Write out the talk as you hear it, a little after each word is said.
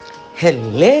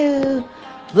Hello.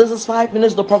 This is 5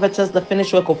 minutes. The prophetess, the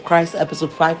finished work of Christ,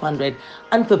 episode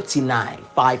 559,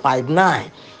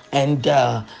 559, and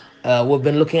we've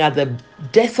been looking at the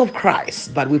death of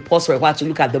Christ, but we paused for a while to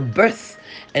look at the birth,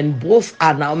 and both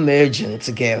are now merging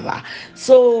together.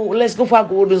 So let's go for our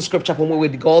golden scripture from where we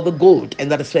got the gold, and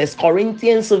that is First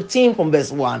Corinthians 15 from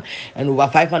verse 1. And over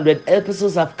 500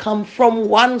 episodes have come from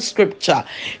one scripture.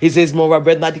 He says, "Moreover,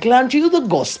 brethren, I declare unto you the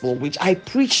gospel which I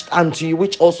preached unto you,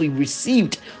 which also you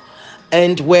received,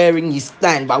 and wherein ye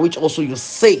stand, by which also you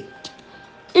saved.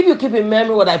 If you keep in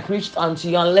memory what I preached unto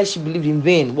you, unless you believed in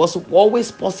vain," was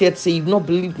always Paul here to say, "You've not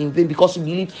believed in vain, because you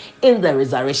believe in the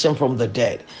resurrection from the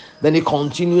dead." Then he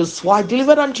continues, "For I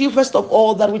delivered unto you first of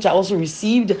all that which I also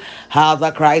received, how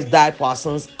that Christ died for our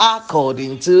sins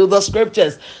according to the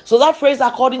scriptures." So that phrase,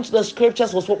 "according to the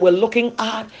scriptures," was what we're looking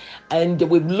at, and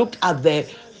we've looked at the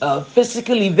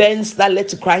physical events that led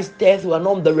to Christ's death. We are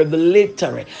not the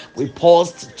revelatory. We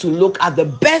paused to look at the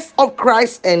birth of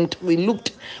Christ, and we're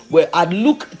at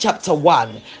Luke chapter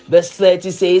 1, verse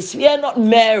 30 says, "Fear not,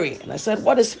 Mary." And I said,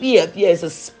 what is fear? Fear is a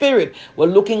spirit. We're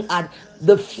looking at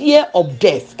the fear of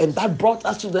death, and that brought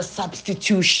us to the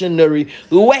substitutionary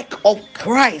work of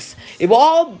Christ. If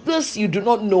all this you do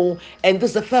not know, and this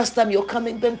is the first time you're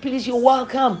coming, then please, you're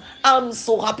welcome. I'm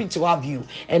so happy to have you,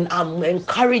 and I'm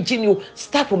encouraging you,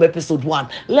 start from episode 1.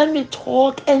 Let me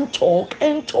talk and talk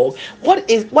and talk. What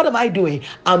am I doing?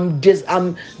 I'm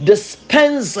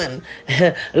dispensing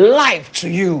life to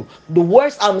you. The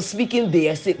words I'm speaking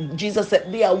there, Jesus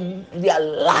said, they are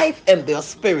life and they are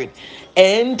spirit,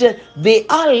 and they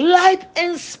are life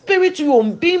and spirit to you,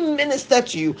 being ministered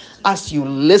to you as you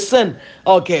listen.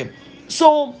 Okay,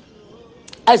 so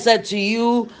I said to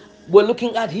you, we're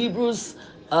looking at Hebrews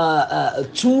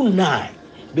 2:9,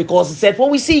 because it said, "For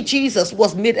we see Jesus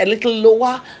was made a little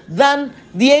lower than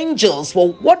the angels." For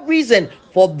what reason?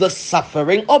 For the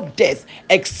suffering of death,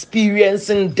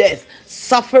 experiencing death,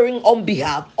 suffering on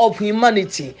behalf of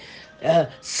humanity.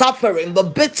 Suffering, the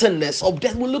bitterness of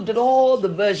death. We looked at all the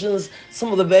versions,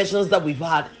 some of the versions that we've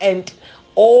had, and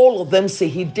all of them say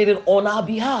he did it on our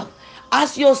behalf.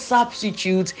 As your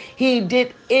substitute, he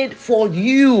did it for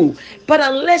you. But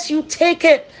unless you take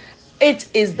it, it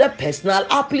is the personal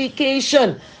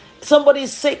application. Somebody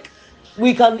is sick,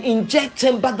 we can inject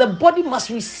him, but the body must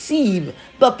receive.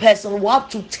 The person will have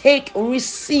to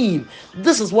receive.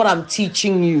 This is what I'm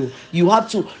teaching you. You have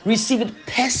to receive it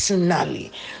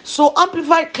personally. So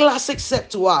Amplified Classic said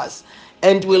to us,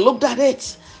 and we looked at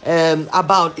it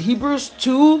about Hebrews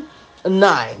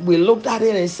 2:9. We looked at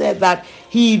it and said that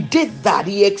he did that.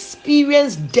 He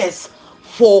experienced death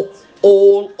for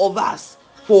all of us,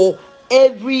 for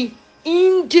every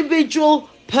individual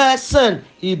person.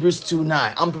 Hebrews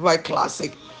 2:9, Amplified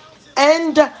Classic.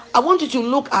 And I want you to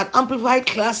look at Amplified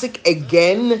Classic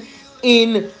again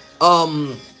in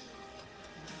um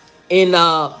in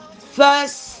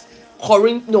first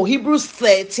Corinth no Hebrews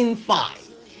 13:5.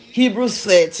 Hebrews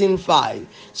 13:5.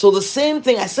 So the same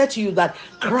thing I said to you, that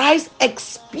Christ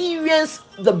experienced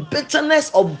the bitterness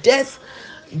of death.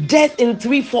 Death in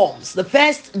three forms. The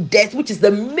first, death, which is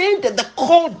the main death, the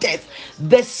core death,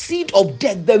 the seed of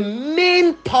death, the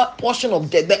main portion of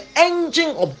death, the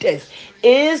engine of death,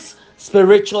 is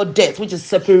spiritual death, which is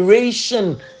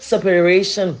separation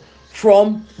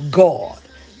from God.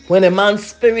 When a man's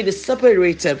spirit is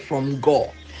separated from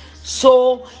God.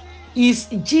 So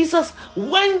Jesus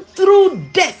went through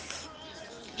death.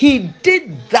 He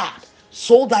did that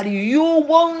so that you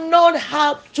will not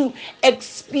have to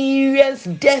experience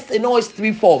death in all its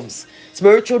three forms: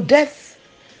 spiritual death,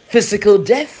 physical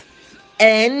death,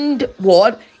 and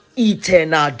what?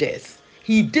 Eternal death.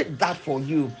 He did that for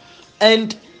you.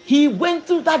 And he went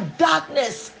through that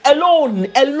darkness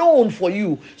alone for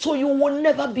you. So you will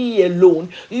never be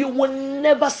alone. You will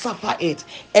never suffer it.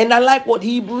 And I like what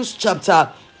Hebrews chapter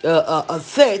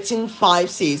 13:5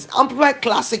 says. Amplified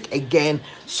Classic again.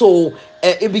 So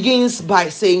it begins by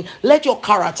saying, "Let your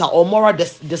character or moral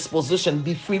disposition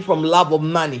be free from love of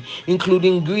money,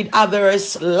 including greed,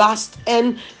 avarice, lust,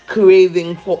 and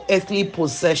craving for earthly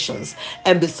possessions,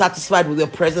 and be satisfied with your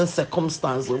present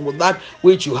circumstance and with that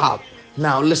which you have."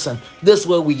 Now listen, this is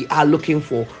what we are looking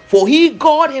for. For he,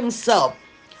 God himself,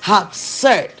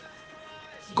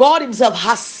 God himself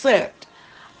has said,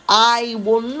 "I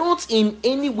will not in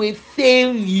any way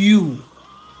fail you.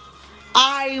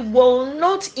 I will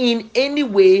not in any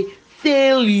way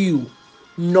fail you,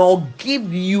 nor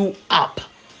give you up,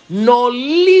 nor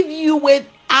leave you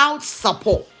without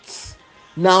support."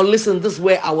 Now listen, this is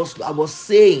where I was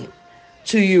saying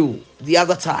to you the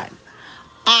other time.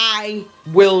 I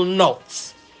will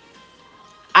not.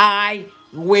 I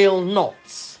will not.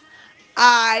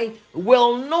 I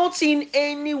will not in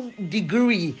any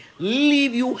degree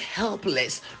leave you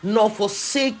helpless, nor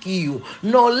forsake you,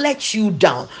 nor let you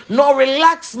down, nor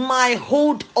relax my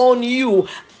hold on you.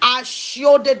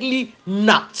 Assuredly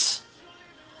not.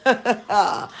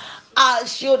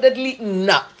 Assuredly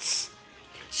not.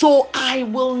 So I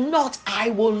will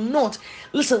not.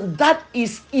 Listen, that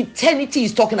is eternity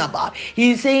he's talking about.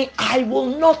 He's saying, I will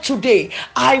not today,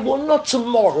 I will not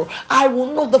tomorrow, I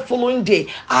will not the following day,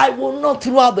 I will not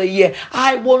throughout the year,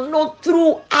 I will not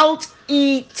throughout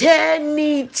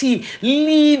eternity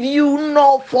leave you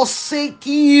nor forsake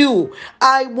you.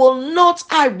 I will not,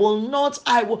 I will not,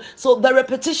 I will. So the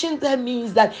repetition there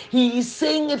means that he is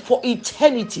saying it for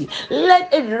eternity.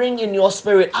 Let it ring in your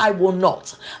spirit. I will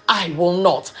not, I will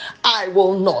not, I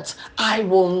will not, I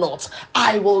will not,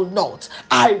 I will not,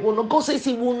 I will not. God says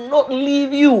he will not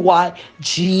leave you. Why?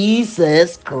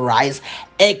 Jesus Christ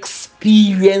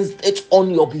experienced it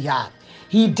on your behalf.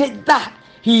 He did that.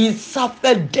 He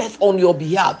suffered death on your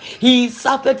behalf. He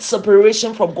suffered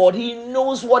separation from God. He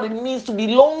knows what it means to be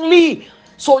lonely.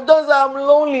 So those I'm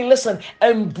lonely, listen,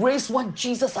 embrace what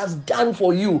Jesus has done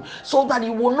for you so that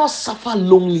you will not suffer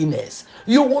loneliness.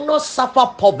 You will not suffer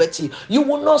poverty. You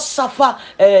will not suffer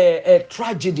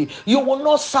tragedy. You will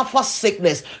not suffer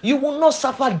sickness. You will not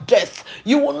suffer death.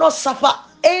 You will not suffer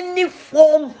any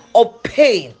form of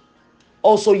pain.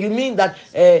 Also, you mean that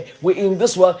we in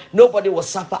this world nobody will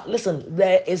suffer? Listen,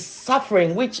 there is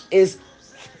suffering, which is,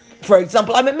 for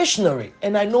example, I'm a missionary,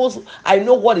 and I know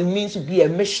what it means to be a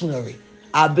missionary.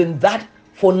 I've been that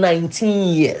for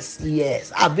 19 years.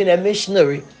 Yes, I've been a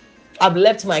missionary. I've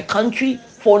left my country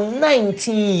for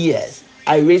 19 years.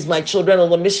 I raised my children on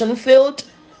the mission field.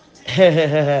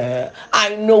 I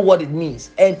know what it means.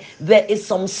 And there is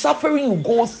some suffering you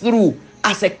go through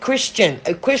as a Christian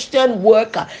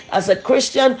worker, as a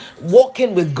Christian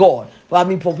walking with God. I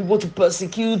mean, for people to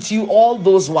persecute you, all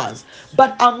those ones.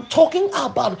 But I'm talking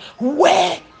about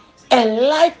where a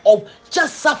life of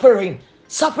just suffering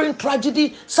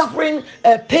tragedy, suffering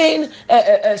pain,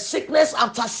 sickness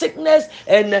after sickness,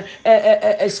 and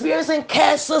experiencing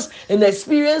curses, and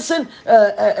experiencing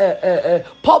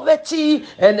poverty,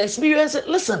 and experiencing.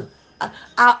 Listen,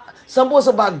 some was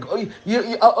about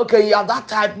okay, you are that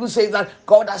type who says that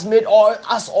God has made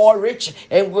us all rich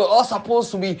and we're all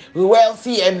supposed to be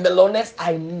wealthy and millionaires.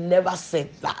 I never said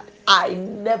that. I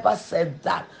never said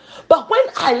that. But when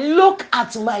I look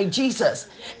at my Jesus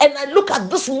and I look at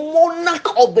this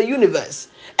monarch of the universe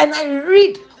and I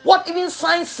read what even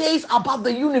science says about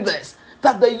the universe,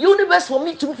 that the universe for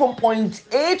me to move from point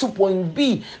A to point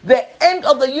B, the end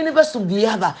of the universe to the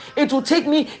other, it will take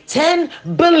me 10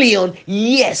 billion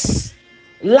years.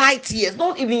 Light years,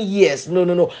 not even years,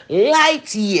 no,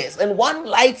 light years. And one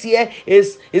light year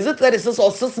is it 36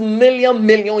 or 6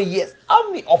 million years?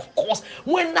 I mean, of course,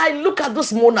 when I look at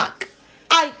this monarch,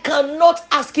 I cannot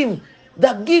ask him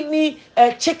that give me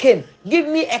a chicken, give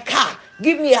me a car,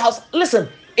 give me a house. Listen,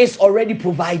 it's already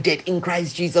provided in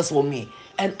Christ Jesus for me,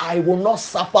 and I will not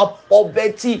suffer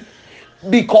poverty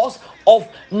because of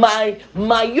my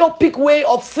myopic way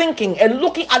of thinking and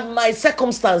looking at my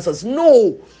circumstances.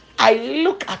 No, I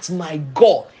look at my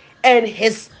God and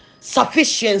his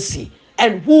sufficiency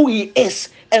and who he is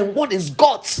and what is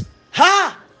God's.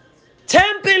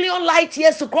 10 billion light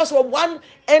years to cross from one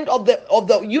end of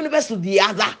the universe to the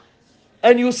other.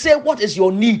 And you say, what is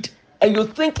your need? And you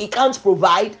think he can't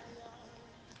provide.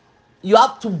 You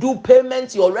have to do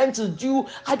payments, your rent is due.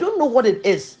 I don't know what it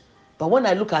is. But when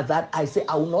I look at that, I say,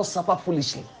 I will not suffer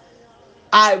foolishly.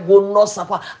 I will not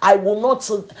suffer. I will not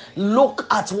look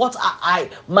at what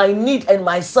my need and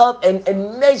myself and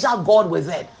measure God with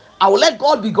it. I will let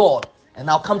God be God. And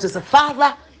I'll come to say,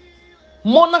 Father,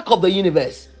 monarch of the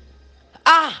universe,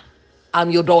 I'm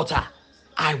your daughter.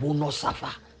 I will not suffer.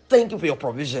 Thank you for your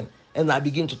provision. And I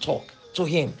begin to talk to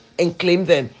him and claim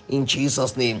them in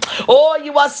Jesus' name. Oh,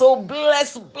 you are so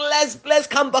blessed, blessed, blessed.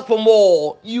 Come back for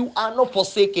more. You are not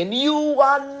forsaken. You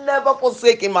are never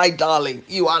forsaken, my darling.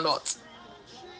 You are not.